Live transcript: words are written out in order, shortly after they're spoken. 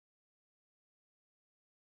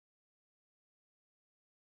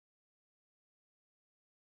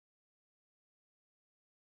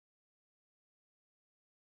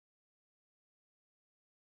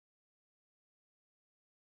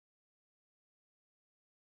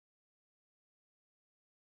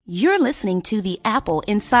You're listening to the Apple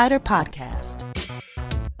Insider Podcast.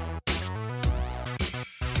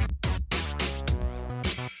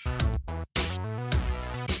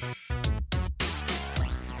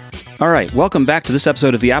 All right, welcome back to this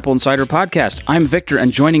episode of the Apple Insider Podcast. I'm Victor,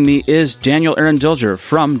 and joining me is Daniel Arundilger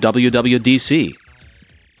from WWDC.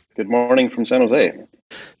 Good morning from San Jose.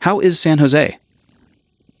 How is San Jose?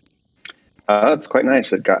 It's quite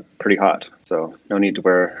nice. It got pretty hot, so no need to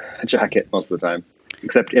wear a jacket most of the time.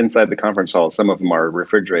 Except inside the conference hall, some of them are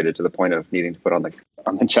refrigerated to the point of needing to put on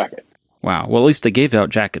the jacket. Wow. Well, at least they gave out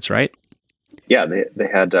jackets, right? Yeah, they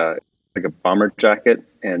had like a bomber jacket,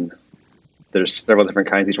 and there's several different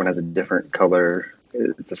kinds. Each one has a different color.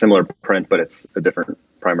 It's a similar print, but it's a different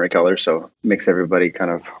primary color, so it makes everybody kind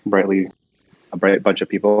of a bright bunch of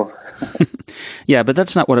people. Yeah, but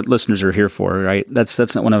that's not what listeners are here for, right? That's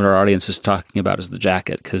not what our audience is talking about, is the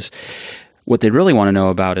jacket, because what they really want to know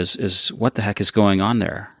about is what the heck is going on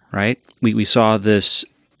there, right? We saw this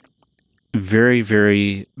very,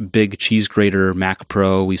 very big cheese grater Mac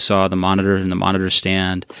Pro. We saw the monitor and the monitor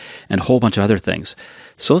stand and a whole bunch of other things.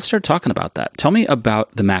 So let's start talking about that. Tell me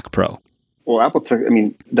about the Mac Pro. Well,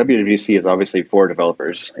 WWDC is obviously for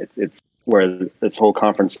developers. It's where this whole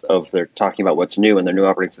conference they're talking about what's new in their new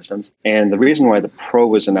operating systems. And the reason why the Pro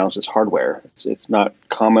was announced as hardware, it's not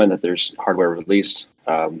common that there's hardware released,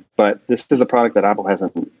 but this is a product that Apple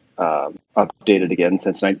hasn't updated again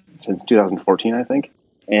since 2014, I think.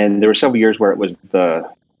 And there were several years where it was the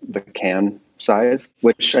can size,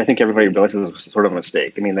 which I think everybody realizes was sort of a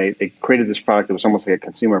mistake. I mean, they created this product that was almost like a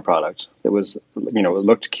consumer product. It was, it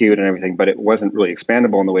looked cute and everything, but it wasn't really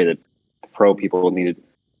expandable in the way that Pro people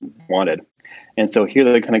wanted. And so here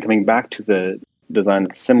they're kind of coming back to the design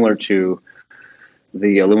that's similar to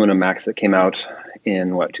the aluminum Macs that came out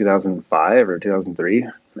in 2005 or 2003.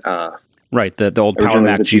 Right, the old Power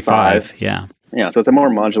Mac G5. Yeah, so it's a more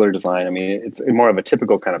modular design. I mean, it's more of a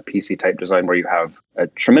typical kind of PC type design where you have a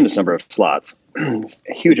tremendous number of slots,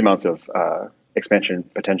 huge amounts of expansion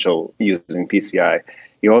potential using PCI.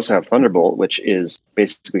 You also have Thunderbolt, which is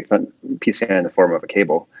basically PCI in the form of a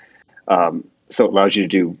cable. So it allows you to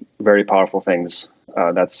do very powerful things.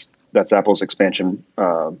 That's Apple's expansion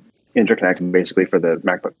interconnect basically for the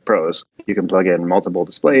MacBook Pros. You can plug in multiple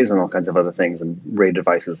displays and all kinds of other things and RAID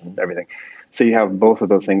devices and everything. So you have both of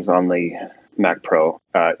those things on the Mac Pro.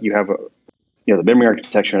 You have the memory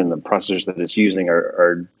architecture and the processors that it's using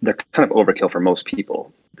they're kind of overkill for most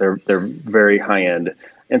people. They're very high end,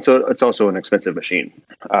 and so it's also an expensive machine.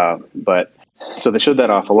 So they showed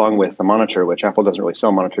that off along with the monitor, which Apple doesn't really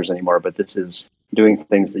sell monitors anymore, but this is doing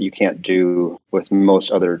things that you can't do with most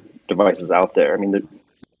other devices out there. I mean,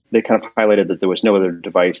 they kind of highlighted that there was no other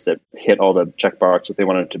device that hit all the checkbox that they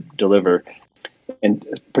wanted to deliver, and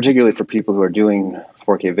particularly for people who are doing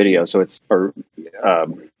 4K video. So it's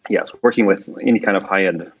working with any kind of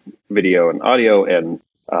high-end video and audio, and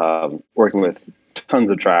working with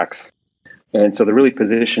tons of tracks. And so they're really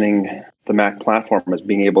positioning the Mac platform as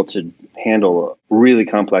being able to handle really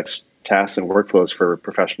complex tasks and workflows for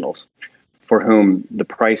professionals, for whom the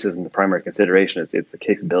price isn't the primary consideration. It's the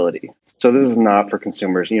capability. So this is not for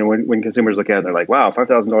consumers. When consumers look at it, they're like, wow,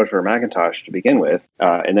 $5,000 for a Macintosh to begin with,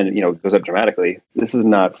 and then it goes up dramatically. This is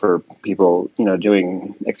not for people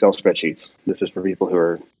doing Excel spreadsheets. This is for people who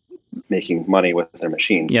are making money with their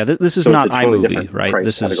machine. Yeah, this is not iMovie, right?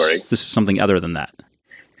 This is something other than that.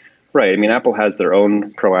 Right. I mean, Apple has their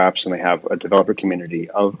own Pro apps, and they have a developer community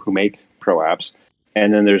who make Pro apps.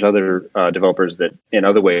 And then there's other developers that, in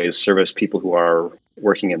other ways, service people who are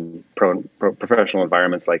working in professional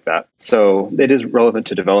environments like that. So it is relevant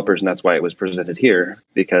to developers, and that's why it was presented here,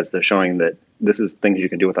 because they're showing that this is things you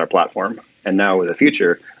can do with our platform. And now, with the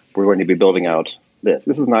future, we're going to be building out this.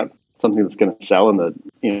 This is not something that's going to sell in the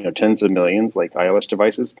tens of millions like iOS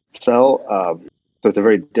devices sell. So it's a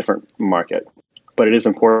very different market. But it is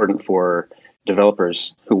important for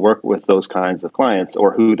developers who work with those kinds of clients,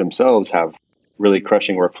 or who themselves have really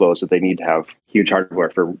crushing workflows that they need to have huge hardware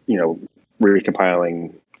for,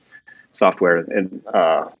 recompiling software and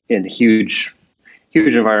in huge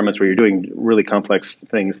environments where you're doing really complex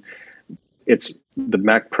things. The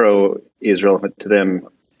Mac Pro is relevant to them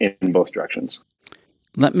in both directions.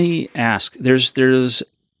 Let me ask, there's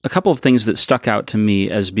a couple of things that stuck out to me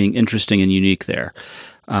as being interesting and unique there.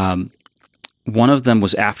 One of them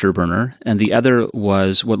was Afterburner, and the other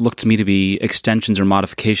was what looked to me to be extensions or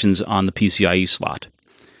modifications on the PCIe slot.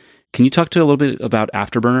 Can you talk a little bit about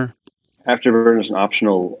Afterburner? Afterburner is an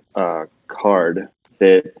optional card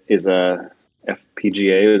that is a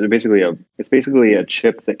FPGA. It's basically a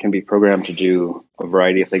chip that can be programmed to do a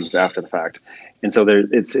variety of things after the fact, and so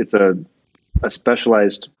it's a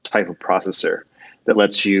specialized type of processor that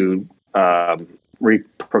lets you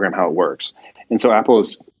reprogram how it works. And so Apple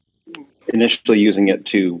is initially using it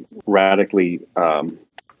to radically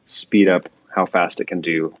speed up how fast it can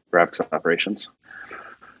do graphics operations.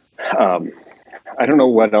 I don't know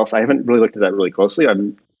what else. I haven't really looked at that really closely.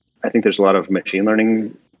 I think there's a lot of machine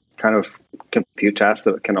learning kind of compute tasks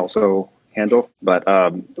that it can also handle. But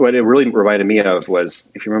what it really reminded me of was,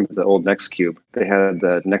 if you remember the old Next Cube, they had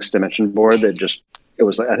the Next Dimension board that just, it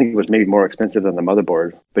was, I think it was maybe more expensive than the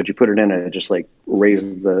motherboard, but you put it in and it just like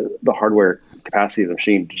raised the hardware capacity of the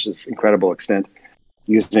machine to this incredible extent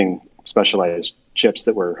using specialized chips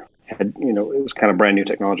that it was kind of brand new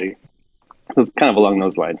technology. It was kind of along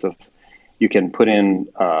those lines of you can put in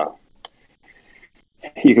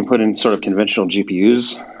sort of conventional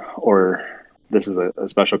GPUs, or this is a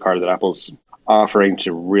special card that Apple's offering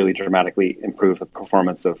to really dramatically improve the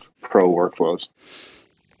performance of pro workflows.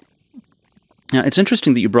 Now, it's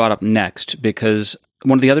interesting that you brought up Next, because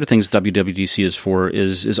one of the other things WWDC is for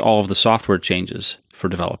is all of the software changes for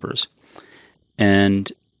developers.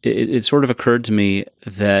 And it sort of occurred to me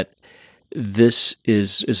that this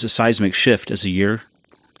is a seismic shift as a year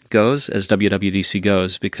goes, as WWDC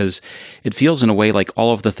goes, because it feels in a way like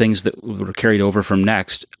all of the things that were carried over from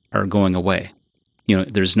Next are going away.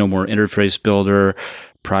 There's no more interface builder,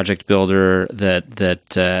 project builder, that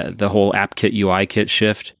the whole app kit, UI kit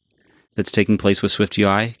shift that's taking place with Swift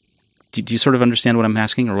UI. Do you sort of understand what I'm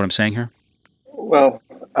asking or what I'm saying here? Well,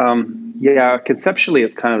 yeah, conceptually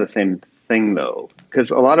it's kind of the same thing though, because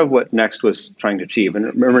a lot of what Next was trying to achieve, and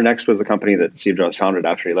remember Next was the company that Steve Jobs founded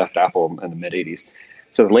after he left Apple in the mid 80s.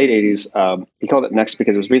 So the late 80s, he called it Next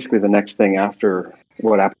because it was basically the next thing after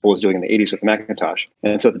what Apple was doing in the 80s with the Macintosh.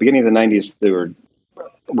 And so at the beginning of the 90s, they were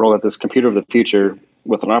rolled out this computer of the future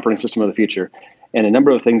with an operating system of the future. And a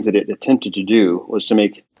number of things that it attempted to do was to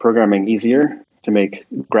make programming easier, to make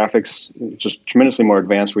graphics just tremendously more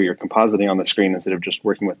advanced, where you're compositing on the screen instead of just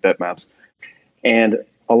working with bitmaps. And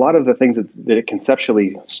a lot of the things that it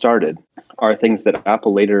conceptually started are things that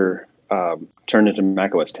Apple later turned into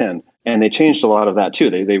macOS 10. And they changed a lot of that too.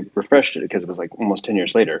 They refreshed it because it was like almost 10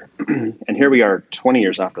 years later. And here we are 20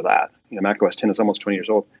 years after that. macOS 10 is almost 20 years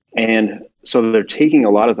old. And so they're taking a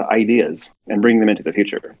lot of the ideas and bringing them into the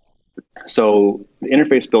future. So the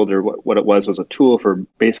interface builder, what it was a tool for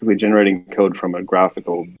basically generating code from a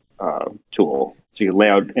graphical tool. So you lay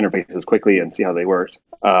out interfaces quickly and see how they worked.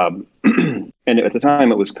 And at the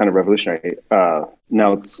time, it was kind of revolutionary.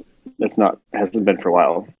 Now it's not, hasn't been for a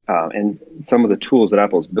while. And some of the tools that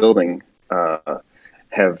Apple's building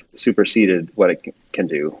have superseded what it can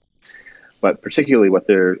do. But particularly what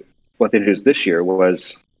they introduced this year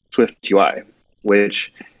was Swift UI,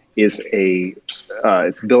 which is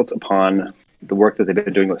it's built upon the work that they've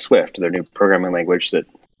been doing with Swift, their new programming language that,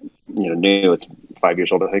 new, it's 5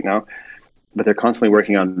 years old, I think now. But they're constantly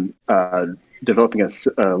working on developing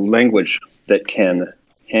a language that can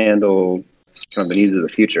handle kind of the needs of the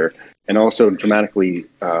future, and also dramatically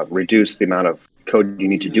reduce the amount of code you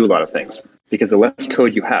need to do a lot of things. Because the less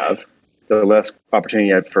code you have, the less opportunity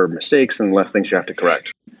you have for mistakes and less things you have to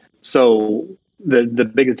correct. So the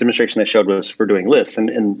biggest demonstration they showed was for doing lists,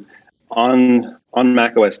 and on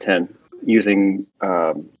macOS 10 using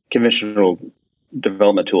conventional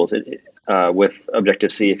development tools with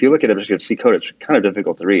Objective-C. If you look at Objective-C code, it's kind of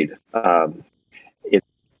difficult to read.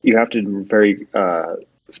 You have to very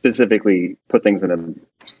specifically put things in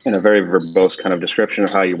a very verbose kind of description of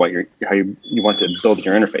how you want to build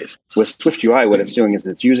your interface. With Swift UI, what it's doing is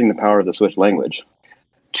it's using the power of the Swift language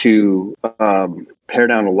to pare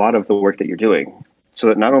down a lot of the work that you're doing, so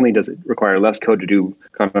that not only does it require less code to do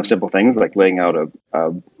kind of simple things like laying out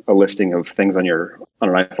a listing of things on an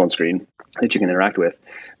iPhone screen that you can interact with,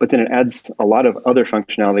 but then it adds a lot of other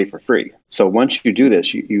functionality for free. So once you do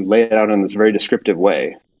this, you lay it out in this very descriptive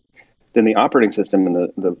way, then the operating system and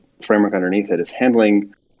the framework underneath it is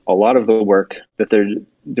handling a lot of the work that they're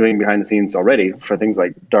doing behind the scenes already for things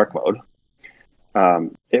like dark mode,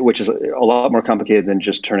 which is a lot more complicated than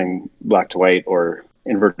just turning black to white or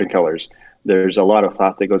inverted colors. There's a lot of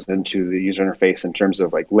thought that goes into the user interface in terms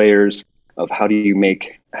of like layers of how do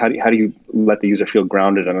you let the user feel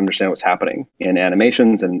grounded and understand what's happening in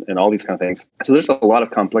animations and all these kind of things. So there's a lot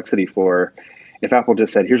of complexity for, if Apple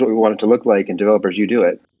just said, here's what we want it to look like, and developers, you do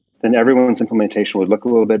it, then everyone's implementation would look a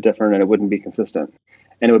little bit different and it wouldn't be consistent.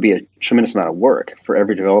 And it would be a tremendous amount of work for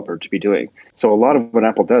every developer to be doing. So a lot of what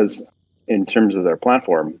Apple does in terms of their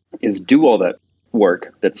platform is do all that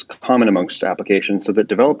work that's common amongst applications so that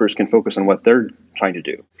developers can focus on what they're trying to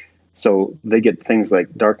do. So they get things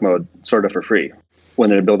like dark mode sort of for free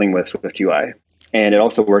when they're building with Swift UI. And it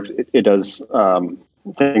also works, it does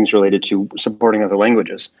things related to supporting other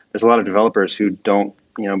languages. There's a lot of developers who don't,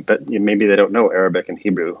 but maybe they don't know Arabic and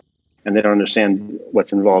Hebrew, and they don't understand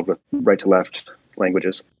what's involved with right to left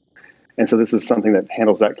languages. And so this is something that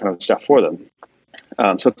handles that kind of stuff for them.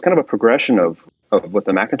 So it's kind of a progression of what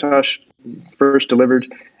the Macintosh first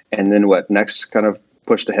delivered, and then what next kind of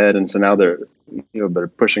pushed ahead. And so now they're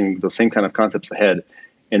pushing the same kind of concepts ahead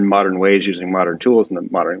in modern ways using modern tools and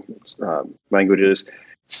the modern languages.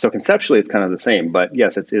 So conceptually, it's kind of the same. But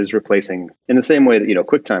yes, it is replacing in the same way that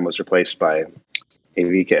QuickTime was replaced by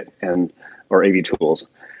AVKit or AV tools.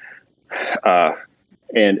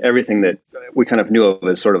 And everything that we kind of knew of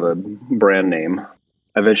as sort of a brand name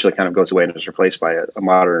eventually kind of goes away and is replaced by a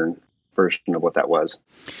modern version of what that was.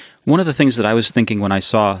 One of the things that I was thinking when I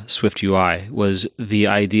saw SwiftUI was the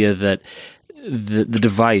idea that the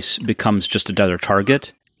device becomes just another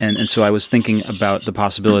target. And so I was thinking about the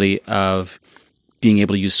possibility of being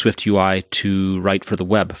able to use SwiftUI to write for the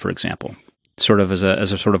web, for example, sort of as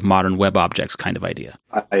a sort of modern web objects kind of idea.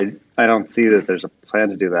 I don't see that there's a plan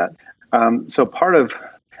to do that. So part of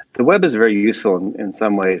the web is very useful in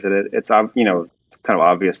some ways that it's kind of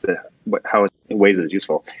obvious that how in ways that it's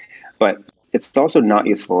useful, but it's also not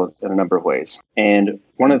useful in a number of ways. And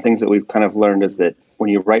one of the things that we've kind of learned is that when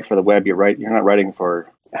you write for the web, you're writing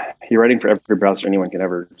for every browser anyone can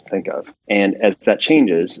ever think of. And as that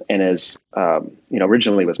changes, and as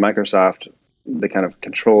originally it was Microsoft, they kind of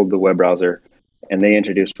controlled the web browser, and they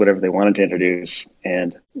introduced whatever they wanted to introduce.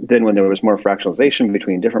 And then when there was more fractionalization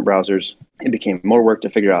between different browsers, it became more work to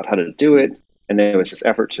figure out how to do it. And then it was this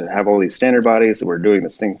effort to have all these standard bodies that were doing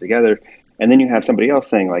this thing together. And then you have somebody else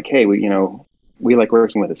saying like, hey, we like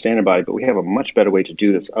working with a standard body, but we have a much better way to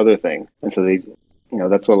do this other thing. And so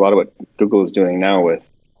that's what a lot of what Google is doing now with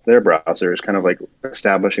their browser is kind of like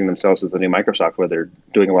establishing themselves as the new Microsoft, where they're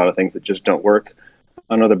doing a lot of things that just don't work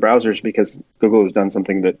on other browsers because Google has done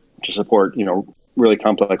something to support, really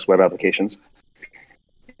complex web applications.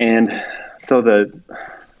 And so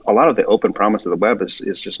a lot of the open promise of the web is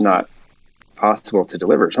just not possible to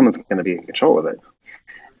deliver. Someone's going to be in control of it.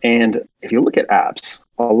 And if you look at apps,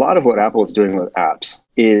 a lot of what Apple is doing with apps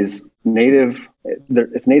is native.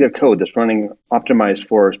 It's native code that's running optimized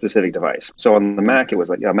for a specific device. So on the Mac, it was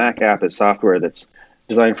like a Mac app is software that's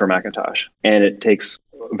designed for Macintosh, and it takes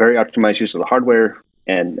very optimized use of the hardware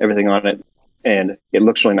and everything on it, and it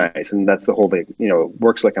looks really nice. And that's the whole thing.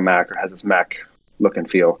 Works like a Mac or has this Mac look and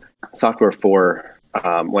feel. Software for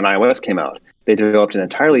when iOS came out, they developed an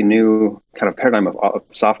entirely new kind of paradigm of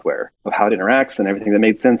software, of how it interacts and everything that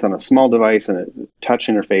made sense on a small device and a touch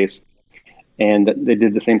interface. And they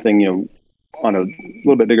did the same thing, on a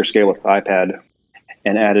little bit bigger scale with the iPad,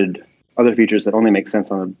 and added other features that only make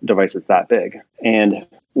sense on a device that's that big. And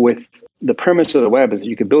with the premise of the web is that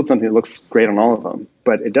you could build something that looks great on all of them,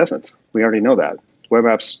 but it doesn't. We already know that. Web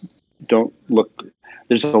apps don't look,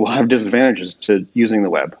 there's a lot of disadvantages to using the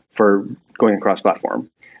web for going across platform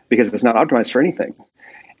because it's not optimized for anything.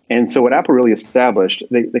 And so what Apple really established,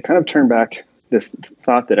 they kind of turned back this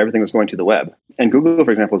thought that everything was going to the web. And Google,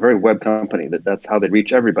 for example, is a very web company. That's how they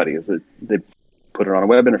reach everybody, is that they put it on a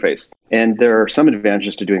web interface. And there are some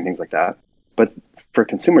advantages to doing things like that. But for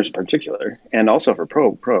consumers in particular, and also for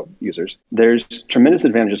pro users, there's tremendous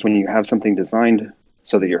advantages when you have something designed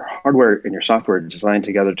so that your hardware and your software are designed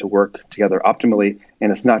together to work together optimally.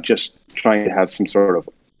 And it's not just trying to have some sort of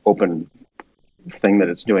open thing that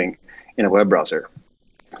it's doing in a web browser.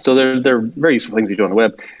 So they're very useful things you do on the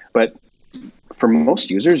web. But for most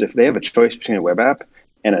users, if they have a choice between a web app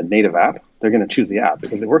and a native app, they're going to choose the app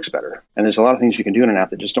because it works better. And there's a lot of things you can do in an app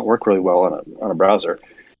that just don't work really well on a browser.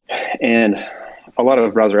 And a lot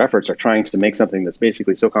of browser efforts are trying to make something that's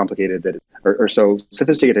basically so complicated that, or so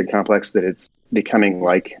sophisticated and complex that it's becoming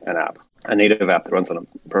like an app, a native app that runs on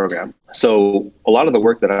a program. So a lot of the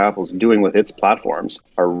work that Apple's doing with its platforms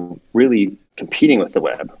are really competing with the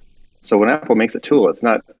web. So when Apple makes a tool, it's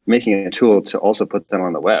not making a tool to also put them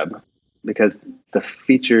on the web, because the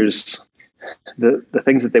features, the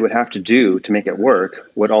things that they would have to do to make it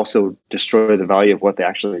work would also destroy the value of what they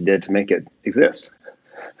actually did to make it exist.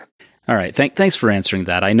 All right. Thanks for answering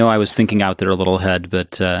that. I know I was thinking out there a little ahead,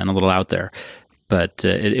 but and a little out there, but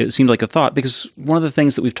it seemed like a thought, because one of the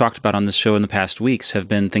things that we've talked about on this show in the past weeks have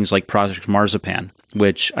been things like Project Marzipan,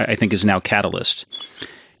 which I think is now Catalyst,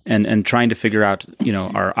 and trying to figure out,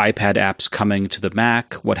 are iPad apps coming to the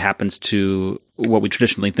Mac? What happens to what we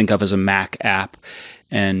traditionally think of as a Mac app?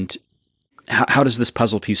 And how does this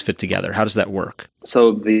puzzle piece fit together? How does that work?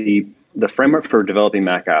 So the framework for developing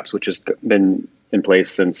Mac apps, which has been in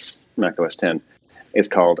place since macOS 10, is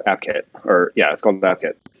called AppKit, it's called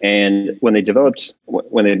AppKit. And when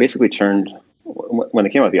they basically turned when they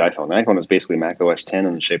came out with the iPhone was basically Mac OS 10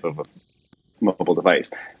 in the shape of a mobile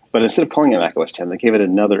device. But instead of calling it Mac OS 10, they gave it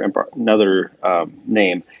another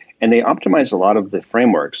name, and they optimized a lot of the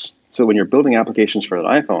frameworks. So when you're building applications for an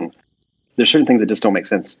iPhone, there's certain things that just don't make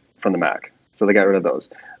sense from the Mac. So they got rid of those.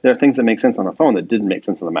 There are things that make sense on the phone that didn't make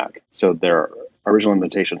sense on the Mac. So there are original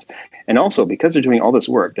limitations. And also, because they're doing all this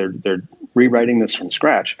work, they're rewriting this from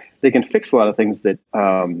scratch, they can fix a lot of things that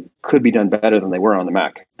could be done better than they were on the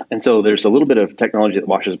Mac. And so there's a little bit of technology that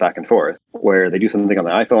washes back and forth, where they do something on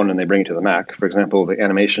the iPhone and they bring it to the Mac. For example, the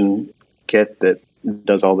animation kit that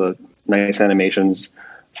does all the nice animations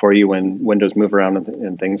for you when windows move around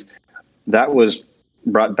and things, that was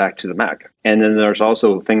brought back to the Mac. And then there's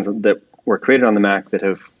also things that were created on the Mac that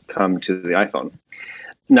have come to the iPhone.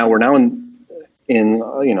 Now we're now in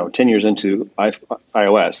 10 years into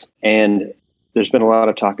iOS, and there's been a lot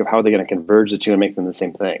of talk of how they're going to converge the two and make them the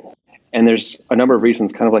same thing. And there's a number of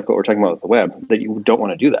reasons, kind of like what we're talking about with the web, that you don't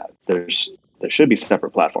want to do that. There should be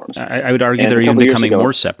separate platforms. I would argue they're even becoming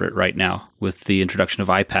more separate right now with the introduction of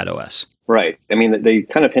iPad OS. Right. I mean, they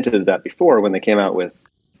kind of hinted at that before when they came out with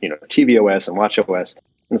tvOS and watchOS.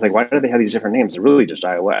 And it's like, why do they have these different names? They're really just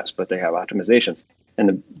iOS, but they have optimizations.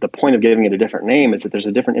 And the point of giving it a different name is that there's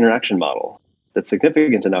a different interaction model that's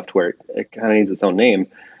significant enough to where it kind of needs its own name,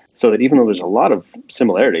 so that even though there's a lot of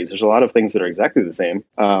similarities, there's a lot of things that are exactly the same.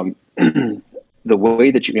 The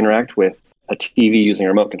way that you interact with a TV using a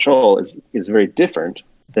remote control is very different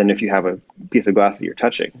than if you have a piece of glass that you're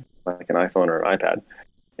touching, like an iPhone or an iPad.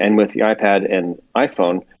 And with the iPad and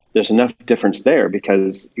iPhone, there's enough difference there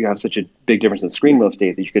because you have such a big difference in screen real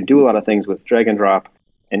estate that you can do a lot of things with drag and drop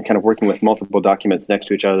and kind of working with multiple documents next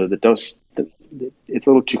to each other it's a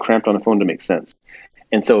little too cramped on the phone to make sense.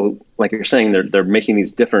 And so, like you're saying, they're making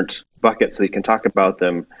these different buckets so you can talk about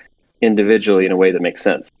them individually in a way that makes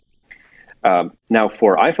sense. Now,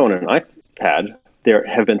 for iPhone and iPad, there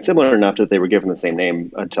have been similar enough that they were given the same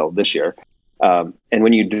name until this year. And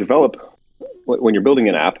when you're building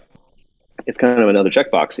an app, it's kind of another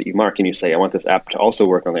checkbox that you mark and you say, I want this app to also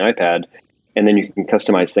work on the iPad. And then you can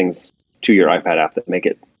customize things to your iPad app that make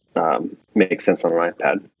it make sense on an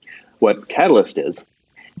iPad. What Catalyst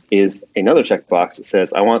is another checkbox that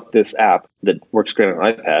says, I want this app that works great on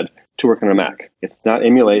an iPad to work on a Mac. It's not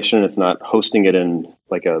emulation. It's not hosting it in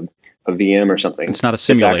like a VM or something. It's not a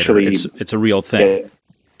simulator. It's a real thing.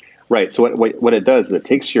 Right. So what it does is it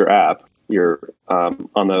takes your app, on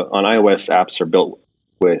iOS apps are built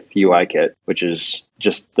with UIKit, which is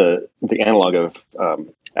just the analog of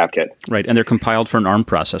AppKit. Right. And they're compiled for an ARM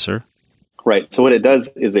processor. Right. So what it does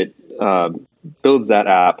is it builds that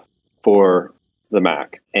app for the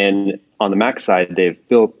Mac. And on the Mac side, they've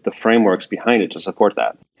built the frameworks behind it to support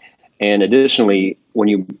that. And additionally, when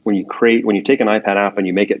you take an iPad app and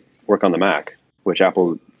you make it work on the Mac, which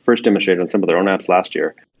Apple first demonstrated on some of their own apps last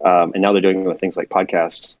year, and now they're doing it with things like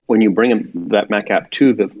podcasts. When you bring that Mac app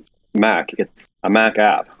to the Mac, it's a Mac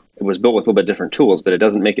app. It was built with a little bit different tools, but it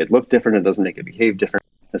doesn't make it look different. It doesn't make it behave different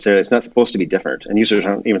necessarily. It's not supposed to be different, and users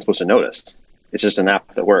aren't even supposed to notice. It's just an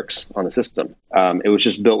app that works on the system. It was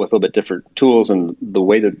just built with a little bit different tools, and the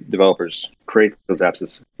way that developers create those apps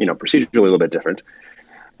is, procedurally a little bit different,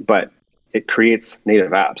 but it creates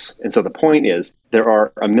native apps. And so the point is there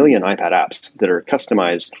are 1 million iPad apps that are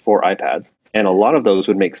customized for iPads, and a lot of those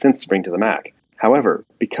would make sense to bring to the Mac. However,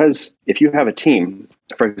 because if you have a team,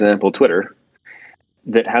 for example, Twitter,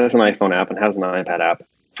 that has an iPhone app and has an iPad app,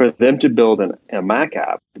 for them to build a Mac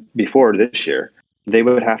app before this year, they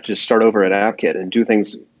would have to start over at AppKit and do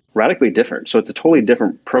things radically different. So it's a totally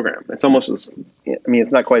different program. It's almost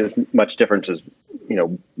it's not quite as much different as,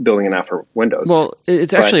 building an app for Windows. Well,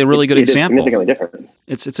 it's actually a really good example. It's significantly different.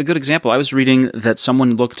 It's a good example. I was reading that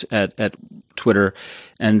someone looked at Twitter,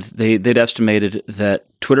 and they'd estimated that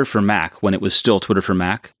Twitter for Mac, when it was still Twitter for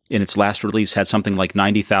Mac, in its last release had something like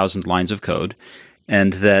 90,000 lines of code,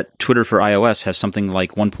 and that Twitter for iOS has something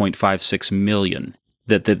like 1.56 million.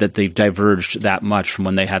 That they've diverged that much from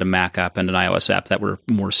when they had a Mac app and an iOS app that were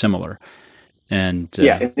more similar. And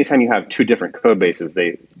anytime you have two different code bases,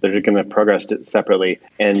 they're going to progress it separately,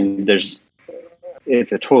 and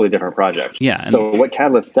it's a totally different project. Yeah. So what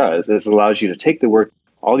Catalyst does is allows you to take the work.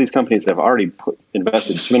 All these companies that have already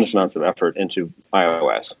invested tremendous amounts of effort into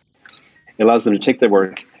iOS. It allows them to take their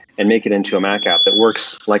work and make it into a Mac app that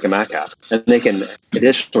works like a Mac app. And they can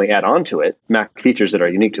additionally add on to it Mac features that are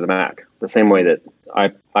unique to the Mac, the same way that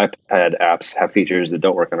iPad apps have features that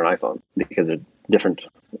don't work on an iPhone because they're different,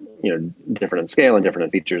 different in scale and different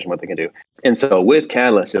in features and what they can do. And so with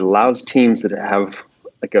Catalyst, it allows teams that have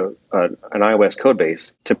like an iOS code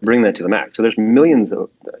base to bring that to the Mac. So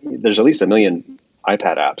there's at least 1 million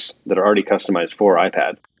iPad apps that are already customized for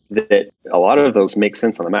iPad that a lot of those make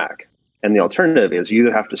sense on the Mac. And the alternative is you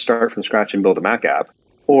either have to start from scratch and build a Mac app,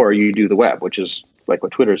 or you do the web, which is like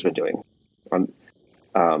what Twitter's been doing,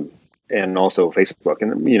 and also Facebook.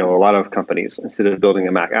 And a lot of companies, instead of building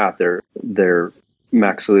a Mac app, their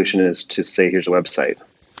Mac solution is to say, here's a website.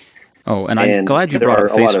 Oh, and I'm glad you brought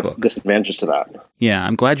up Facebook. There are a lot of disadvantages to that. Yeah,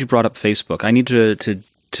 I'm glad you brought up Facebook. I need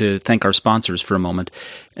to thank our sponsors for a moment,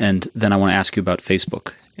 and then I want to ask you about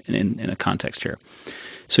Facebook in a context here.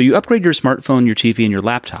 So you upgrade your smartphone, your TV, and your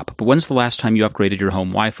laptop, but when's the last time you upgraded your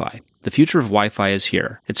home Wi-Fi? The future of Wi-Fi is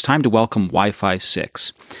here. It's time to welcome Wi-Fi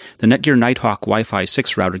 6. The Netgear Nighthawk Wi-Fi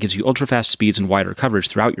 6 router gives you ultra-fast speeds and wider coverage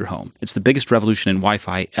throughout your home. It's the biggest revolution in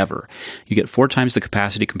Wi-Fi ever. You get 4 times the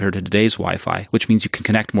capacity compared to today's Wi-Fi, which means you can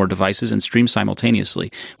connect more devices and stream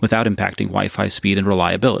simultaneously without impacting Wi-Fi speed and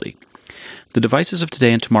reliability. The devices of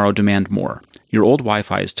today and tomorrow demand more. Your old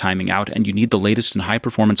Wi-Fi is timing out, and you need the latest and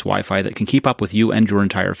high-performance Wi-Fi that can keep up with you and your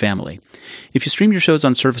entire family. If you stream your shows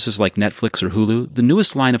on services like Netflix or Hulu, the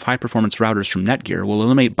newest line of high-performance routers from Netgear will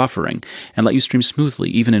eliminate buffering and let you stream smoothly,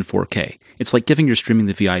 even in 4K. It's like giving your streaming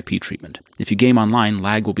the VIP treatment. If you game online,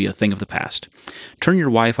 lag will be a thing of the past. Turn your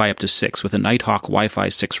Wi-Fi up to 6 with a Nighthawk Wi-Fi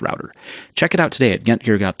 6 router. Check it out today at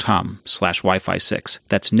netgear.com/Wi-Fi 6.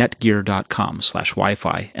 That's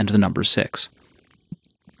netgear.com/Wi-Fi and the number 6.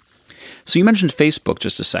 So you mentioned Facebook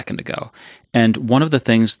just a second ago, and one of the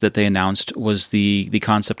things that they announced was the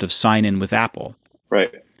concept of sign-in with Apple.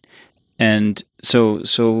 Right. And so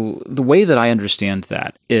the way that I understand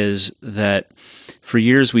that is that for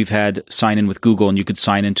years we've had sign-in with Google, and you could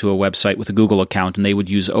sign into a website with a Google account, and they would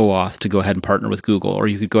use OAuth to go ahead and partner with Google, or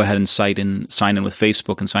you could go ahead and sign in with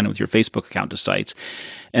Facebook and sign in with your Facebook account to sites,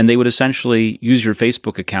 and they would essentially use your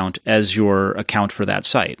Facebook account as your account for that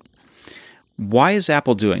site. Why is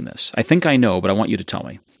Apple doing this? I think I know, but I want you to tell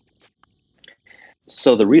me.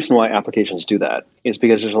 So the reason why applications do that is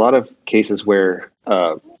because there's a lot of cases where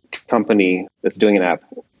a company that's doing an app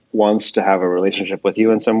wants to have a relationship with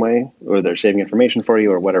you in some way, or they're saving information for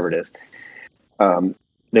you, or whatever it is.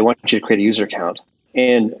 They want you to create a user account.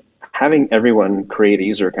 And having everyone create a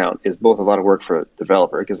user account is both a lot of work for the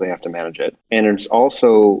developer because they have to manage it. And it's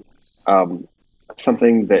also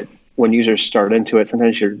something that when users start into it,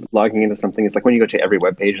 sometimes you're logging into something. It's like when you go to every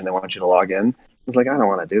web page and they want you to log in. It's like, I don't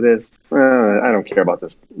want to do this. I don't care about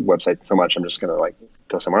this website so much. I'm just going to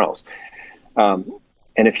go somewhere else. And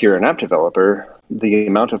if you're an app developer, the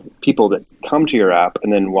amount of people that come to your app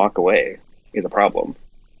and then walk away is a problem.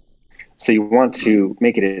 So you want to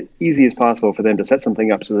make it as easy as possible for them to set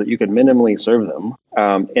something up so that you can minimally serve them.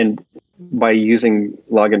 And by using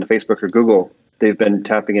login to Facebook or Google, they've been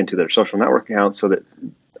tapping into their social network accounts so that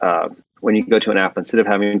when you go to an app, instead of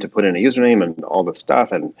having to put in a username and all this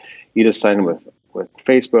stuff, and you just sign in with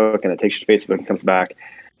Facebook, and it takes you to Facebook and comes back,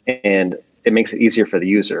 and it makes it easier for the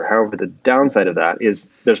user. However, the downside of that is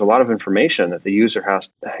there's a lot of information that the user has.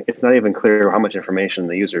 It's not even clear how much information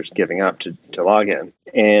the user is giving up to log in.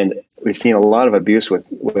 And we've seen a lot of abuse with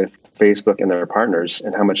Facebook and their partners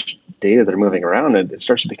and how much data they're moving around. And it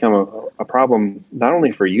starts to become a problem, not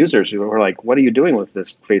only for users who are like, what are you doing with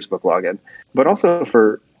this Facebook login, but also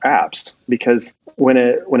for apps. Because when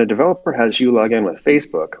a developer has you log in with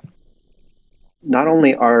Facebook, not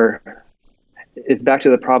only it's back to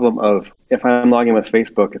the problem of if I'm logging with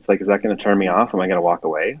Facebook, it's like, is that going to turn me off? Am I going to walk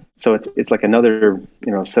away? So it's like another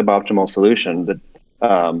suboptimal solution that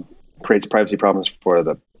creates privacy problems for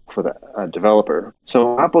the developer.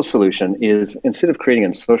 So Apple's solution is, instead of creating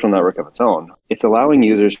a social network of its own, it's allowing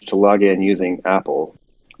users to log in using Apple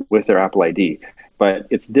with their Apple ID. But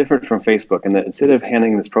it's different from Facebook in that instead of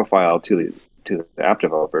handing this profile to the app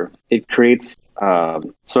developer, it creates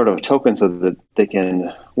sort of a token so that they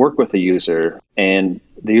can work with the user, and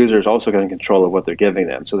the user is also in control of what they're giving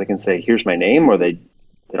them. So they can say, here's my name, or they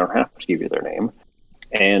don't have to give you their name.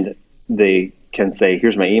 And they can say,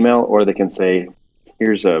 here's my email, or they can say,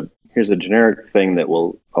 here's a generic thing that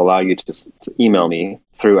will allow you to email me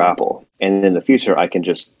through Apple. And in the future, I can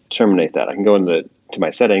just terminate that. I can go to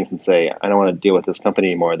my settings and say, I don't want to deal with this company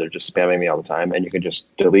anymore. They're just spamming me all the time. And you can just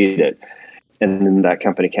delete it. And then that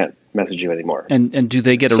company can't message you anymore. And do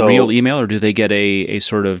they get a real email, or do they get a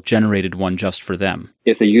sort of generated one just for them?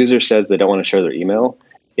 If the user says they don't want to share their email,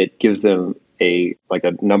 it gives them a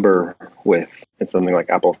number with something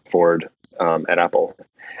like Apple Forward at Apple.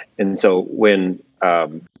 And so when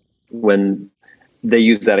they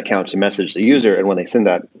use that account to message the user, and when they send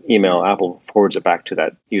that email, Apple forwards it back to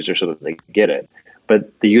that user so that they get it.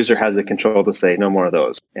 But the user has the control to say no more of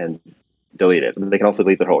those and delete it. They can also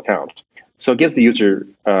delete their whole account. So it gives the user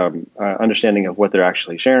understanding of what they're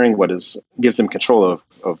actually sharing, gives them control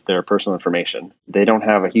of their personal information. They don't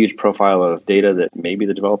have a huge profile of data that maybe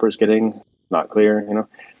the developer is getting, not clear,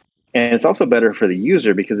 And it's also better for the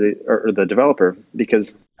user or the developer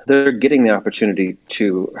because they're getting the opportunity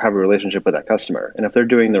to have a relationship with that customer. And if they're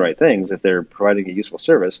doing the right things, if they're providing a useful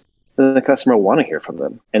service, then the customer will want to hear from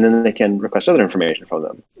them. And then they can request other information from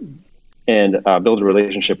them and build a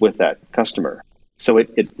relationship with that customer. So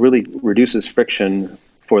it really reduces friction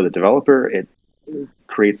for the developer. It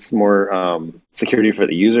creates more security for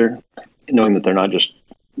the user, knowing that they're not just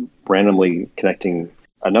randomly connecting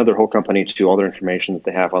another whole company to all their information that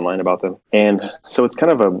they have online about them. And so it's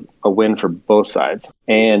kind of a win for both sides.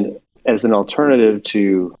 And as an alternative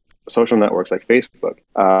to social networks like Facebook,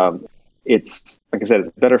 it's, like I said,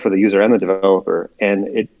 it's better for the user and the developer, and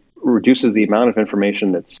it reduces the amount of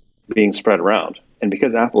information that's being spread around. And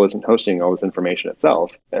because Apple isn't hosting all this information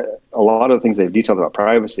itself, a lot of the things they've detailed about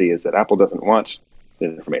privacy is that Apple doesn't want the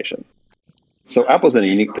information. So Apple's in a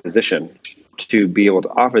unique position to be able to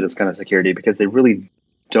offer this kind of security because they really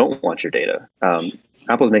don't want your data.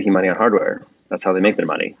 Apple's making money on hardware. That's how they make their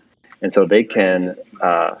money. And so they can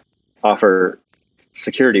offer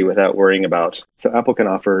security without worrying about. So Apple can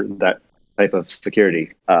offer that type of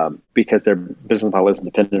security because their business model isn't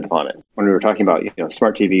dependent upon it. When we were talking about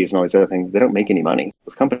smart TVs and all these other things, they don't make any money.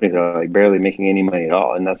 Those companies are like barely making any money at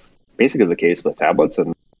all. And that's basically the case with tablets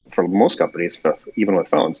and for most companies, even with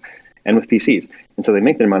phones and with PCs. And so they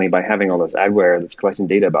make their money by having all this adware that's collecting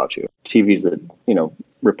data about you, TVs that,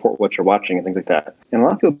 report what you're watching and things like that. And a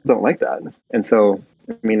lot of people don't like that. And so,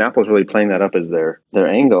 Apple's really playing that up as their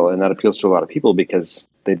angle, and that appeals to a lot of people because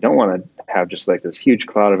they don't want to have just like this huge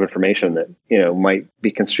cloud of information that, might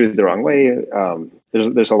be construed the wrong way.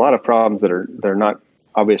 There's a lot of problems that they're not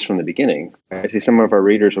obvious from the beginning. I see some of our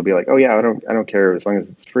readers will be like, oh yeah, I don't care as long as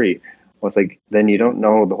it's free. Well, it's like, then you don't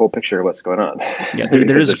know the whole picture of what's going on. Yeah,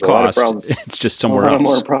 there is a cost. It's just somewhere else. A lot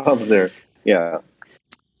more problems there. Yeah.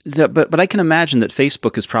 But I can imagine that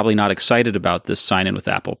Facebook is probably not excited about this sign-in with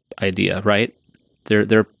Apple idea, right?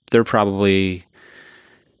 They're probably...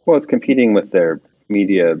 Well, it's competing with their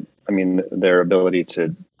media. Their ability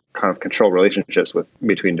to kind of control relationships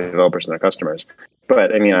between developers and their customers.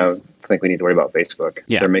 But I don't think we need to worry about Facebook.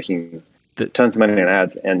 Yeah. They're making tons of money on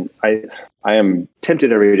ads, and I am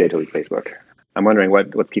tempted every day to leave Facebook. I'm wondering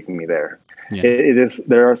what's keeping me there. Yeah.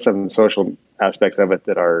 There are some social aspects of it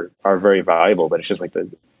that are very valuable, but it's just like the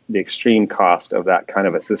extreme cost of that kind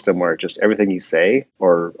of a system where just everything you say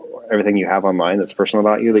or everything you have online that's personal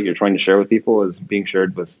about you that you're trying to share with people is being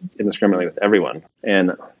shared indiscriminately with everyone.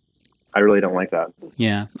 And I really don't like that.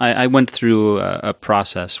 Yeah. I went through a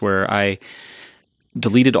process where I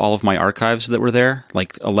deleted all of my archives that were there,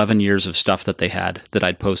 like 11 years of stuff that they had that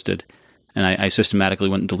I'd posted. And I systematically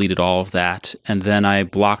went and deleted all of that. And then I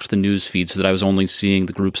blocked the news feed so that I was only seeing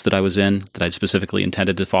the groups that I was in, that I specifically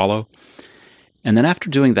intended to follow. And then after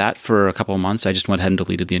doing that for a couple of months, I just went ahead and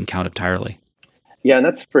deleted the account entirely. Yeah, and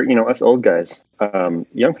that's for us old guys.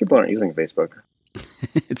 Young people aren't using Facebook.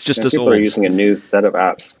 It's just us us people olds. Are using a new set of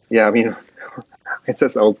apps. Yeah, it's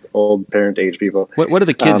just old parent age people. What do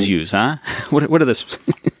the kids use, huh? What are this?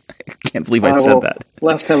 I can't believe I said that.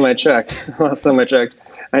 Last time I checked, it's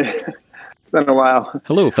been a while.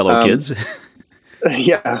 Hello, fellow kids.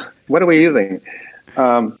 Yeah. What are we using?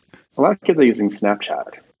 A lot of kids are using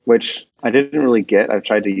Snapchat, which I didn't really get. I've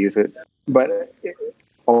tried to use it, but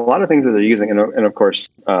a lot of things that they're using, and of course,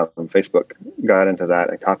 Facebook got into that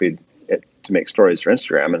and copied it to make stories for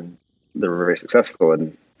Instagram, and they were very successful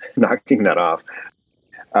in knocking that off.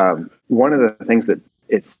 One of the things that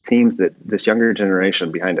it seems that this younger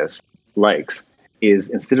generation behind us likes is,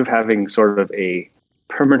 instead of having sort of a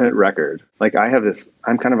permanent record, like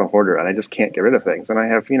I'm kind of a hoarder and I just can't get rid of things. And I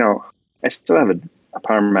have, I still have a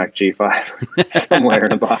Power Mac G5 somewhere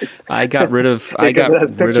in a box. I got rid of mine. I got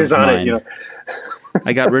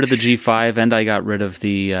rid of the G5 and I got rid of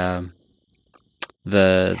the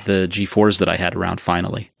G4s that I had around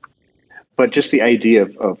finally. But just the idea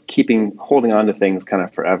of holding on to things kind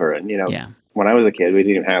of forever. And, when I was a kid, we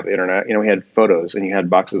didn't even have the internet. We had photos, and you had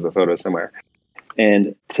boxes of photos somewhere.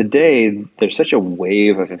 And today, there's such a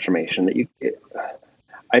wave of information that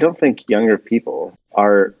I don't think younger people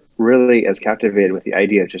are really as captivated with the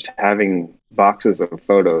idea of just having boxes of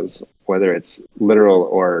photos, whether it's literal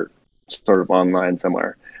or sort of online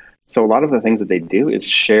somewhere. So a lot of the things that they do is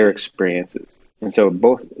share experiences. And so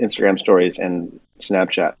both Instagram stories and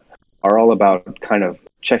Snapchat are all about kind of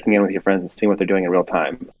checking in with your friends and seeing what they're doing in real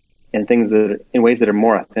time, and things in ways that are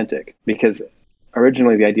more authentic. Because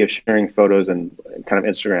originally the idea of sharing photos and kind of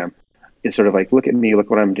Instagram is sort of like, look at me, look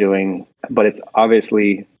what I'm doing. But it's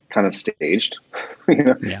obviously kind of staged.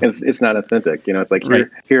 Yeah. It's not authentic. It's like Right.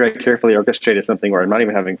 here I carefully orchestrated something where I'm not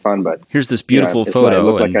even having fun, but Here's this beautiful it's why I photo.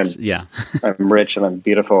 look like Yeah. I'm rich and I'm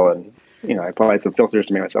beautiful, and I applied some filters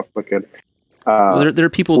to make myself look good. Well, there are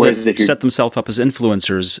people whereas that set themselves up as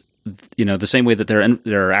influencers, the same way that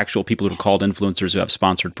there are actual people who are called influencers who have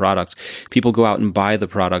sponsored products. People go out and buy the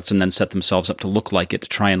products and then set themselves up to look like it to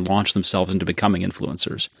try and launch themselves into becoming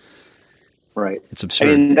influencers. Right. It's absurd.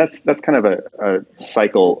 I mean, that's kind of a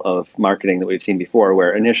cycle of marketing that we've seen before,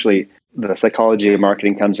 where initially the psychology of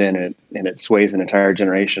marketing comes in and it sways an entire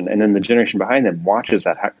generation, and then the generation behind them watches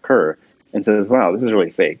that occur and says, "Wow, this is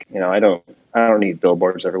really fake." I don't need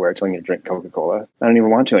billboards everywhere telling you to drink Coca-Cola. I don't even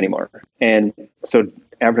want to anymore. And so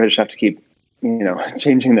advertisers have to keep,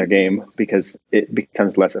 changing their game because it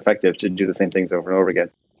becomes less effective to do the same things over and over again.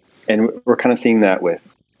 And we're kind of seeing that with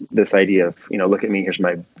this idea of, look at me, here's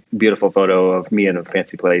my beautiful photo of me in a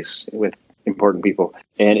fancy place with important people.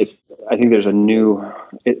 And I think there's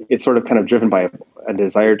it's sort of kind of driven by a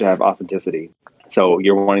desire to have authenticity. So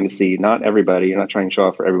you're wanting to see not everybody, you're not trying to show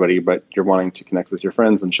off for everybody, but you're wanting to connect with your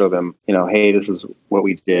friends and show them, hey, this is what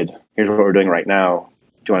we did. Here's what we're doing right now.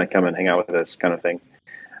 Do you want to come and hang out with us, kind of thing?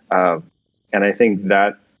 And I think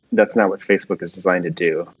that's not what Facebook is designed to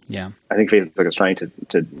do. Yeah. I think Facebook is trying to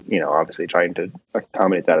obviously trying to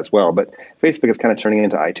accommodate that as well. But Facebook is kind of turning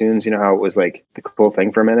into iTunes. You know how it was like the cool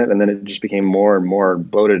thing for a minute, and then it just became more and more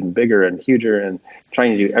bloated and bigger and huger and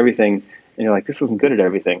trying to do everything. And you're like, this isn't good at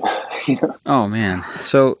everything. Oh man.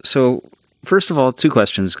 So first of all, two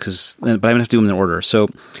questions, but I'm gonna have to do them in order. So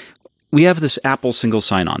we have this Apple single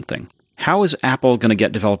sign-on thing. How is Apple going to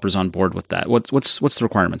get developers on board with that? What's the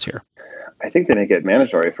requirements here? I think they make it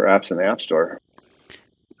mandatory for apps in the App Store,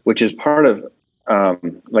 which is part of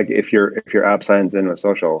like if your app signs in with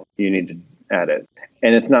social, you need to add it.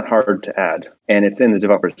 And it's not hard to add, and it's in the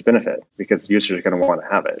developer's benefit because users are going to want to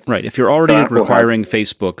have it. Right. If you're already requiring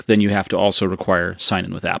Facebook, then you have to also require sign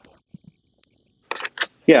in with Apple.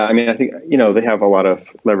 Yeah, I mean, I think they have a lot of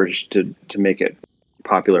leverage to make it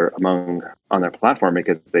popular on their platform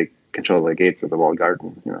because they control the gates of the walled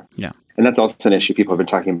garden. Yeah. And that's also an issue people have been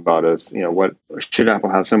talking about is, what should Apple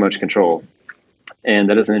have so much control? And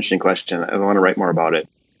that is an interesting question. I want to write more about it.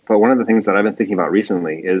 But one of the things that I've been thinking about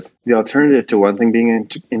recently is the alternative to one thing being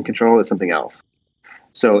in control is something else.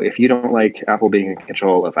 So if you don't like Apple being in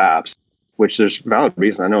control of apps, which there's valid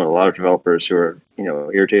reason. I know a lot of developers who are,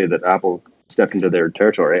 irritated that Apple stepped into their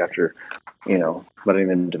territory after, letting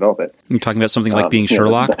them develop it. You're talking about something like being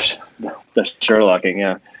Sherlocked? The Sherlocking,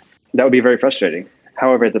 yeah. That would be very frustrating.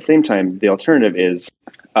 However, at the same time, the alternative is,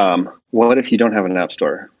 what if you don't have an app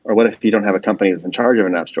store? Or what if you don't have a company that's in charge of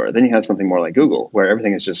an app store? Then you have something more like Google, where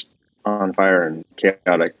everything is just on fire and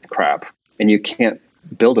chaotic crap, and you can't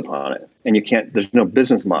build upon it. And there's no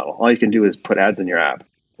business model. All you can do is put ads in your app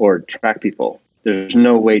or track people. There's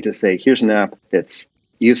no way to say, here's an app that's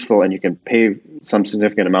useful and you can pay some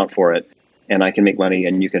significant amount for it, and I can make money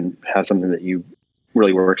and you can have something that you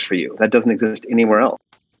really works for you. That doesn't exist anywhere else.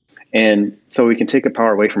 And so we can take the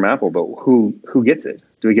power away from Apple, but who gets it?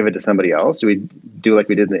 Do we give it to somebody else? Do we do like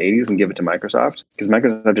we did in the 80s and give it to Microsoft? Because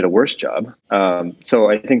Microsoft did a worse job. So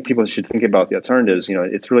I think people should think about the alternatives.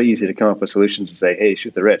 It's really easy to come up with solutions to say, hey,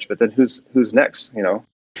 shoot the rich. But then who's next,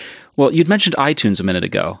 Well, you'd mentioned iTunes a minute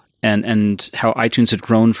ago and how iTunes had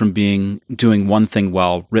grown from doing one thing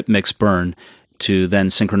well, rip, mix, burn, to then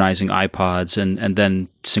synchronizing iPods and then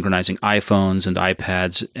synchronizing iPhones and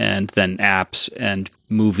iPads and then apps and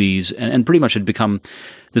movies and pretty much had become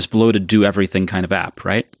this bloated do everything kind of app,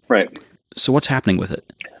 right? Right. So what's happening with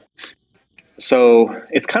it? So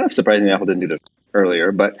it's kind of surprising Apple didn't do this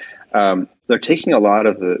earlier, but they're taking a lot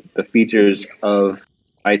of the features of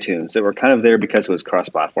iTunes that were kind of there because it was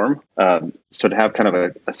cross-platform. So to have kind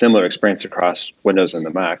of a similar experience across Windows and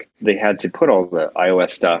the Mac, they had to put all the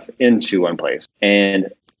iOS stuff into one place.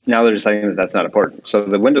 And now they're deciding that that's not important. So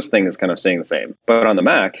the Windows thing is kind of staying the same. But on the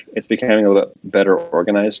Mac, it's becoming a little bit better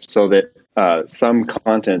organized so that some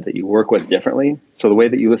content that you work with differently. So the way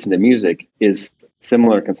that you listen to music is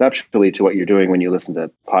similar conceptually to what you're doing when you listen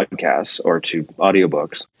to podcasts or to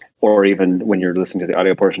audiobooks, or even when you're listening to the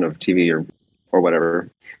audio portion of TV or whatever.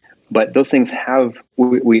 But those things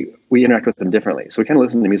we interact with them differently. So we kind of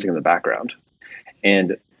listen to music in the background.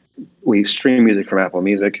 And we stream music from Apple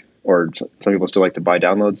Music, or some people still like to buy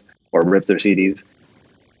downloads or rip their CDs.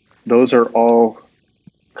 Those are all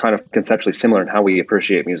kind of conceptually similar in how we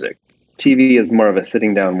appreciate music. TV is more of a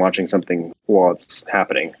sitting down watching something while it's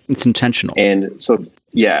happening. It's intentional. And so,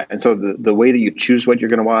 the way that you choose what you're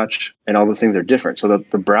going to watch and all those things are different. So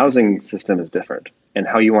the browsing system is different, and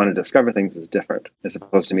how you want to discover things is different as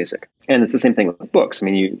opposed to music. And it's the same thing with books. I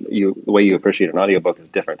mean, the way you appreciate an audiobook is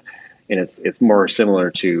different, and it's more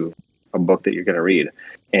similar to a book that you're going to read.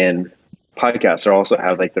 And podcasts are also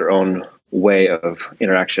have like their own way of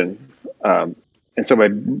interaction. And so by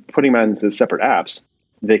putting them into separate apps,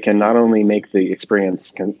 they can not only make the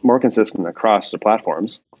experience more consistent across the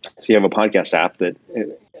platforms. So you have a podcast app that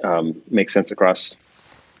makes sense across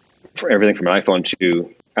for everything from an iPhone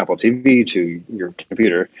to Apple TV to your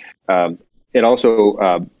computer. It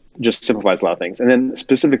also just simplifies a lot of things. And then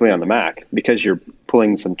specifically on the Mac, because you're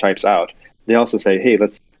pulling some types out, they also say, hey,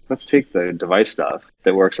 let's take the device stuff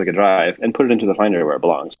that works like a drive and put it into the Finder where it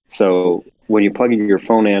belongs. So when you plug your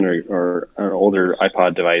phone in or an older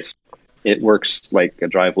iPod device, it works like a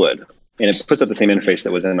drive would. And it puts up the same interface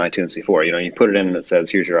that was in iTunes before. You put it in and it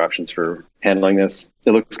says, here's your options for handling this.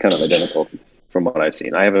 It looks kind of identical from what I've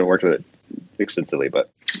seen. I haven't worked with it extensively,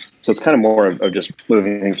 but so it's kind of more of just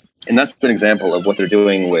moving things. And that's an example of what they're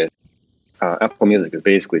doing with Apple Music is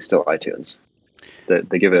basically still iTunes.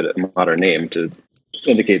 They give it a modern name to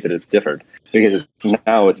indicate that it's different because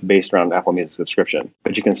now it's based around Apple Music subscription,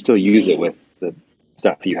 but you can still use it with the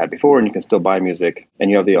stuff you had before, and you can still buy music, and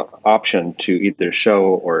you have the option to either show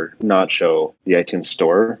or not show the iTunes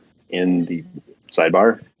store in the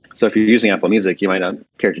sidebar. So if you're using Apple Music, you might not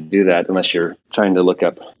care to do that unless you're trying to look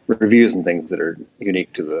up reviews and things that are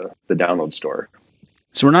unique to the download store.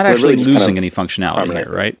 So we're not actually really losing any functionality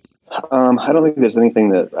here, right? I don't think there's anything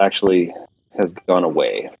that actually has gone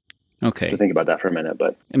away. Okay. To think about that for a minute,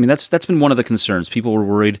 but I mean that's been one of the concerns. People were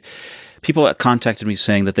worried. People contacted me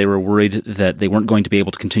saying that they were worried that they weren't going to be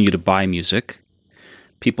able to continue to buy music.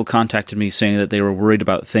 People contacted me saying that they were worried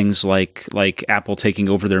about things like Apple taking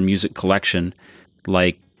over their music collection,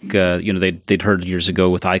 like they'd heard years ago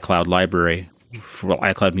with iCloud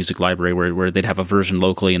Music Library, where they'd have a version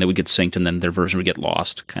locally and it would get synced and then their version would get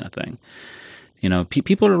lost, kind of thing.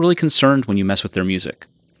 People are really concerned when you mess with their music.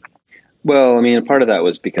 Well, I mean, part of that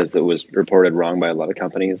was because it was reported wrong by a lot of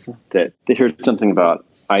companies that they heard something about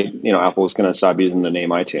Apple was going to stop using the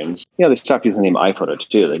name iTunes. They stopped using the name iPhoto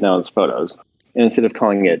too. Like now it's photos, and instead of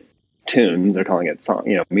calling it tunes, they're calling it song,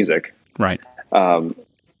 music. Right.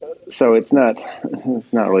 So it's not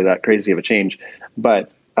really that crazy of a change,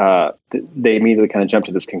 but they immediately kind of jumped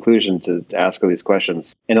to this conclusion to ask all these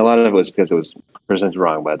questions, and a lot of it was because it was presented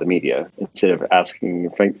wrong by the media. Instead of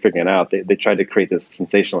figuring it out, they tried to create this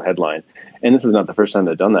sensational headline, and this is not the first time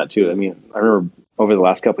they've done that too. I mean, I remember over the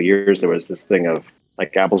last couple of years there was this thing of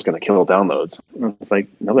like Apple's going to kill downloads. It's like,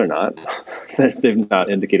 no, they're not. They've not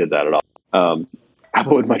indicated that at all.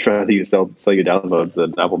 Apple would much rather you sell you downloads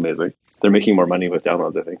than Apple Music. They're making more money with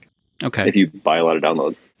downloads, I think. Okay. If you buy a lot of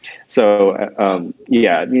downloads. So,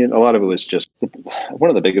 I mean, a lot of it was just one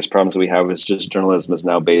of the biggest problems that we have is just journalism is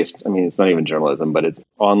now based. I mean, it's not even journalism, but it's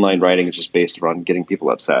online writing is just based around getting people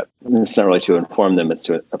upset. And it's not really to inform them, it's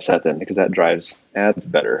to upset them because that drives ads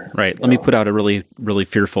better. Right. Let me put out a really, really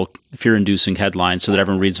fear-inducing headline so that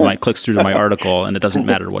everyone clicks through to my article and it doesn't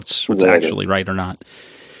matter what's actually right or not.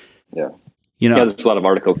 Yeah. There's a lot of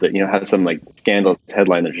articles that, have some like scandalous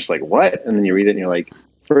headline. They're just like, what? And then you read it and you're like,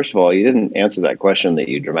 first of all, you didn't answer that question that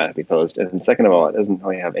you dramatically posed. And second of all, it doesn't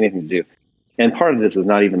really have anything to do. And part of this is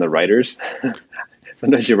not even the writers.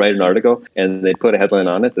 Sometimes you write an article and they put a headline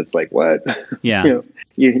on it that's like, what? Yeah.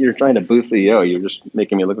 You're trying to boost CEO. You're just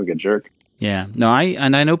making me look like a jerk. Yeah. No,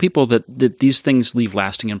 I know people that these things leave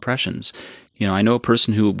lasting impressions. I know a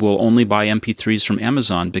person who will only buy MP3s from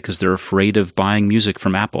Amazon because they're afraid of buying music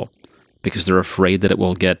from Apple because they're afraid that it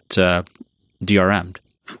will get DRM'd.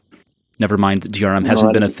 Never mind that DRM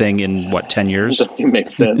hasn't been a thing in, 10 years? It doesn't make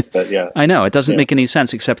sense, but yeah. I know. It doesn't make any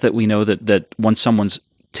sense, except that we know that once someone's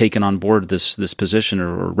taken on board this position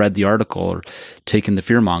or read the article or taken the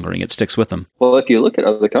fear-mongering, it sticks with them. Well, if you look at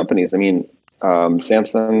other companies, I mean,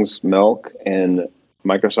 Samsung's Milk and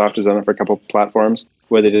Microsoft has done it for a couple of platforms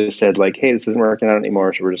where they just said, like, hey, this isn't working out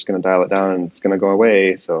anymore, so we're just going to dial it down and it's going to go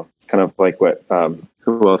away. So kind of like what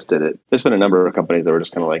who else did it? There's been a number of companies that were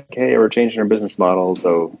just kind of like, hey, we're changing our business model,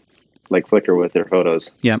 so like Flickr with their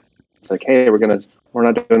photos. Yeah. It's like, hey, we're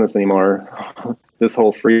not doing this anymore. This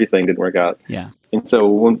whole free thing didn't work out. Yeah. And so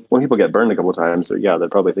when people get burned a couple of times, they're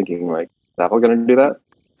probably thinking like, is Apple going to do that?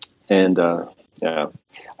 And I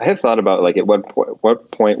have thought about like at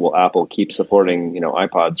what point will Apple keep supporting,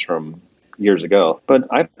 iPods from years ago? But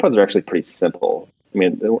iPods are actually pretty simple. I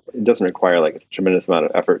mean, it doesn't require like a tremendous amount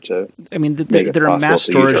of effort to. I mean, they're a mass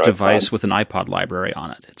storage device with an iPod library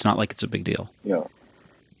on it. It's not like it's a big deal. Yeah.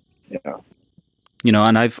 Yeah.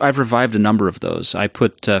 And I've revived a number of those. I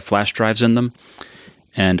put flash drives in them,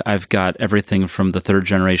 and I've got everything from the third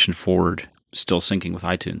generation forward still syncing with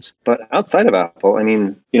iTunes. But outside of Apple, I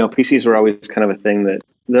mean, PCs were always kind of a thing that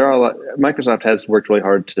there are a lot. Microsoft has worked really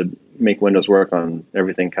hard to make Windows work on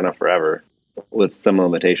everything kind of forever, with some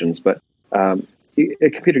limitations. But a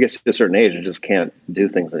computer gets to a certain age and just can't do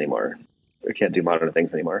things anymore. It can't do modern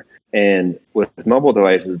things anymore. And with mobile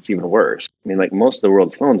devices, it's even worse. I mean, like most of the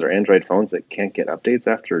world's phones are Android phones that can't get updates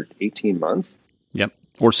after 18 months. Yep,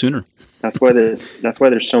 or sooner. That's why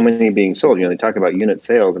there's so many being sold. They talk about unit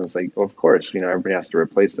sales, and it's like, well, of course, everybody has to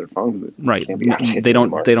replace their phones. Right. They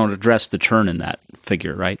don't address the churn in that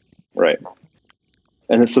figure, right? Right.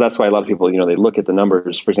 And so that's why a lot of people, they look at the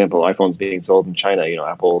numbers. For example, iPhones being sold in China.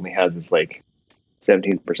 Apple only has this like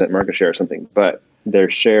 17% market share or something, but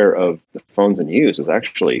their share of the phones in use is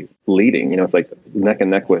actually leading. It's like neck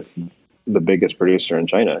and neck with the biggest producer in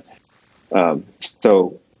China.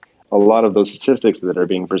 So a lot of those statistics that are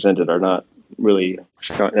being presented are not really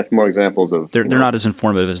showing. That's more examples of they're not as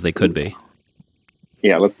informative as they could be.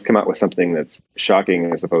 Yeah, let's come out with something that's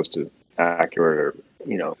shocking as opposed to accurate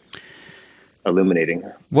or illuminating.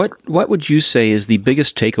 What would you say is the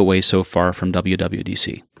biggest takeaway so far from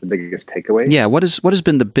WWDC? The biggest takeaway? Yeah, what has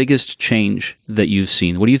been the biggest change that you've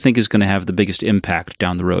seen? What do you think is going to have the biggest impact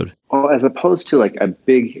down the road? Well, as opposed to like a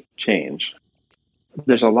big change,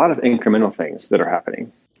 there's a lot of incremental things that are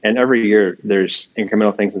happening. And every year there's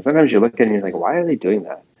incremental things. And sometimes you look at it and you're like, why are they doing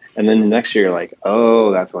that? And then the next year you're like,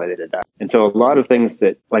 oh, that's why they did that. And so a lot of things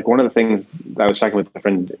that, like one of the things that I was talking with a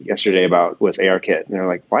friend yesterday about was ARKit. And they're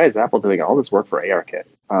like, why is Apple doing all this work for ARKit?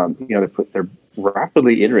 They're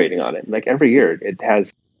rapidly iterating on it. Like every year it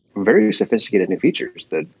has very sophisticated new features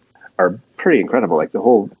that are pretty incredible. Like the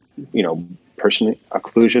whole, person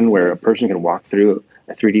occlusion where a person can walk through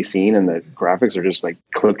a 3D scene and the graphics are just like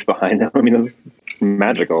clipped behind them. I mean, that's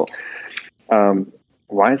magical.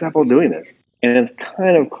 Why is Apple doing this? And it's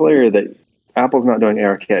kind of clear that Apple's not doing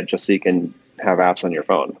ARKit just so you can have apps on your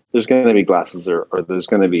phone. There's going to be glasses or there's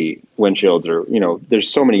going to be windshields or, there's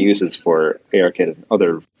so many uses for ARKit and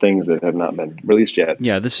other things that have not been released yet.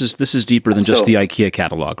 Yeah, this is deeper than just the IKEA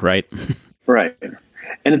catalog, right? Right.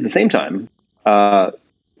 And at the same time,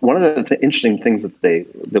 one of the interesting things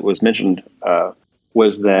that was mentioned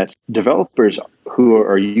was that developers who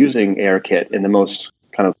are using ARKit in the most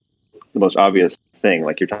obvious thing,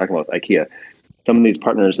 like you're talking about with IKEA, some of these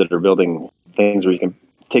partners that are building things where you can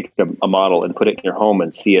take a model and put it in your home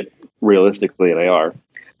and see it realistically in AR,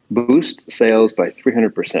 boost sales by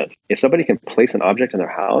 300%. If somebody can place an object in their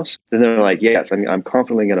house, then they're like, yes, I'm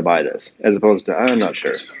confidently going to buy this, as opposed to, I'm not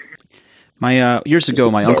sure. My years ago,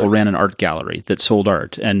 my uncle ran an art gallery that sold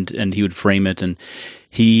art, and he would frame it, and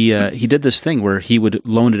he did this thing where he would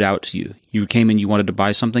loan it out to you. You came in, you wanted to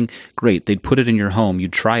buy something, great. They'd put it in your home.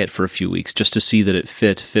 You'd try it for a few weeks just to see that it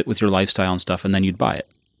fit with your lifestyle and stuff, and then you'd buy it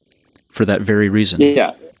for that very reason.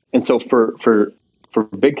 Yeah, and so for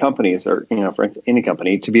big companies or for any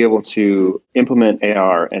company to be able to implement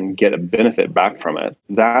AR and get a benefit back from it,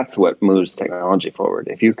 that's what moves technology forward.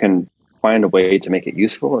 If you can find a way to make it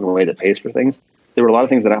useful in a way that pays for things. There were a lot of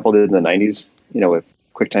things that Apple did in the 90s, with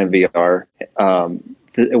QuickTime VR.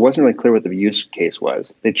 It wasn't really clear what the use case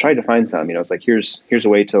was. They tried to find some, it's like, here's a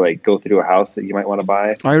way to like go through a house that you might want to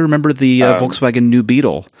buy. I remember the Volkswagen New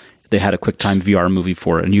Beetle. They had a QuickTime VR movie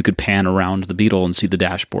for it, and you could pan around the Beetle and see the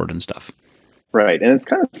dashboard and stuff. Right. And it's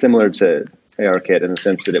kind of similar to ARKit in the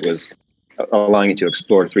sense that it was allowing you to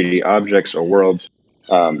explore 3D objects or worlds.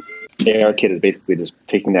 ARKit is basically just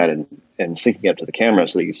taking that and syncing up to the camera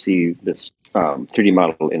so that you see this 3D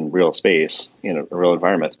model in real space, in a real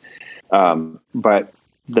environment. But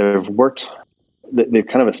they've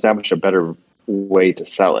kind of established a better way to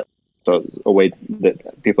sell it. So a way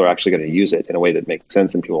that people are actually going to use it in a way that makes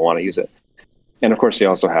sense and people want to use it. And of course, they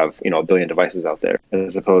also have, a billion devices out there,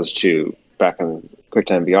 as opposed to back in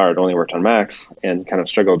QuickTime VR, it only worked on Macs and kind of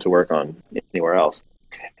struggled to work on anywhere else.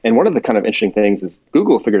 And one of the kind of interesting things is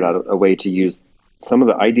Google figured out a way to use some of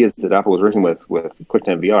the ideas that Apple was working with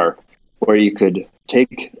QuickTime VR, where you could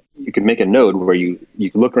make a node where you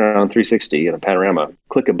could look around 360 in a panorama,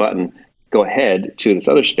 click a button, go ahead to this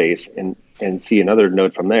other space and see another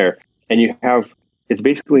node from there. And it's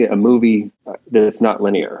basically a movie that's not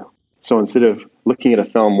linear. So instead of looking at a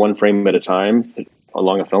film one frame at a time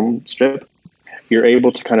along a film strip, you're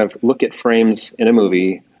able to kind of look at frames in a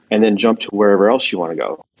movie and then jump to wherever else you want to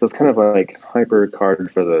go. So it's kind of like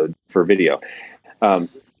HyperCard for video.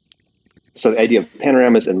 So the idea of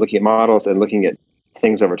panoramas and looking at models and looking at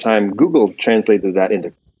things over time, Google translated that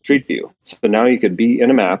into Street View. So now you could be in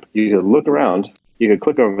a map, you could look around, you could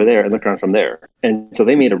click over there and look around from there. And so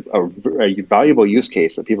they made a valuable use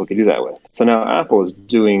case that people could do that with. So now Apple is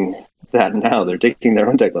doing that now. They're taking their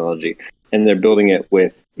own technology and they're building it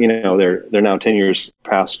with, they're now 10 years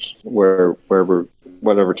past whatever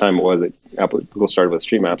time it was that Google started with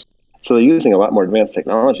Street Maps. So they're using a lot more advanced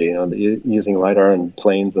technology, they're using LiDAR and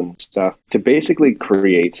planes and stuff to basically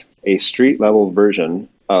create a street level version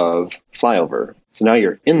of flyover. So now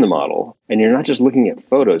you're in the model and you're not just looking at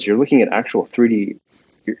photos, you're looking at actual 3D,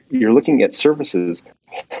 you're looking at surfaces.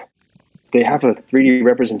 They have a 3D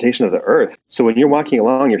representation of the Earth. So when you're walking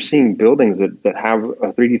along, you're seeing buildings that have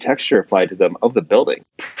a 3D texture applied to them of the building.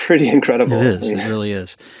 Pretty incredible. It is. It really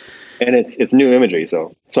is. And it's new imagery.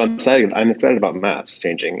 So I'm excited. I'm excited about maps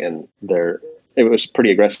changing, and it was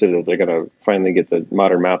pretty aggressive that they're going to finally get the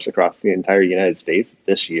modern maps across the entire United States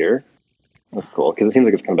this year. That's cool, because it seems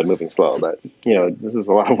like it's kind of been moving slow, but this is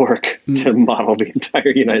a lot of work to model the entire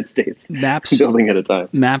United States, building at a time.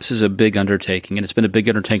 Maps is a big undertaking, and it's been a big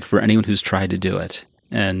undertaking for anyone who's tried to do it.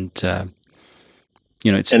 And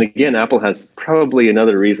it's and again, Apple has probably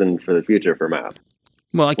another reason for the future for Map.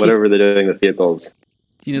 Well, whatever they're doing with vehicles,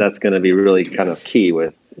 that's going to be really kind of key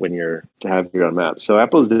with when you're to have your own map. So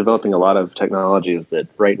Apple is developing a lot of technologies that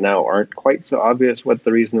right now aren't quite so obvious what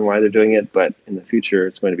the reason why they're doing it, but in the future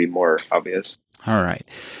it's going to be more obvious. All right.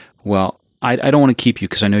 Well, I don't want to keep you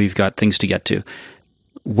because I know you've got things to get to.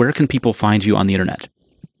 Where can people find you on the internet?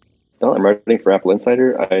 Well, I'm writing for Apple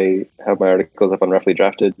Insider. I have my articles up on Roughly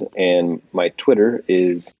Drafted, and my Twitter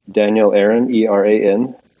is Daniel Aaron,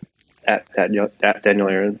 ERAN, at Daniel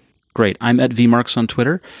Aaron. Great. I'm at VMarks on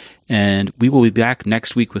Twitter, and we will be back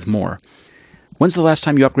next week with more. When's the last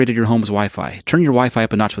time you upgraded your home's Wi-Fi? Turn your Wi-Fi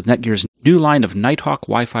up a notch with Netgear's new line of Nighthawk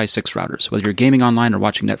Wi-Fi 6 routers. Whether you're gaming online or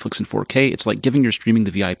watching Netflix in 4K, it's like giving your streaming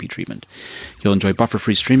the VIP treatment. You'll enjoy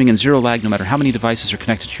buffer-free streaming and zero lag no matter how many devices are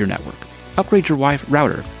connected to your network. Upgrade your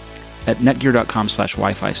router at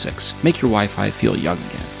netgear.com/Wi-Fi 6. Make your Wi-Fi feel young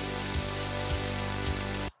again.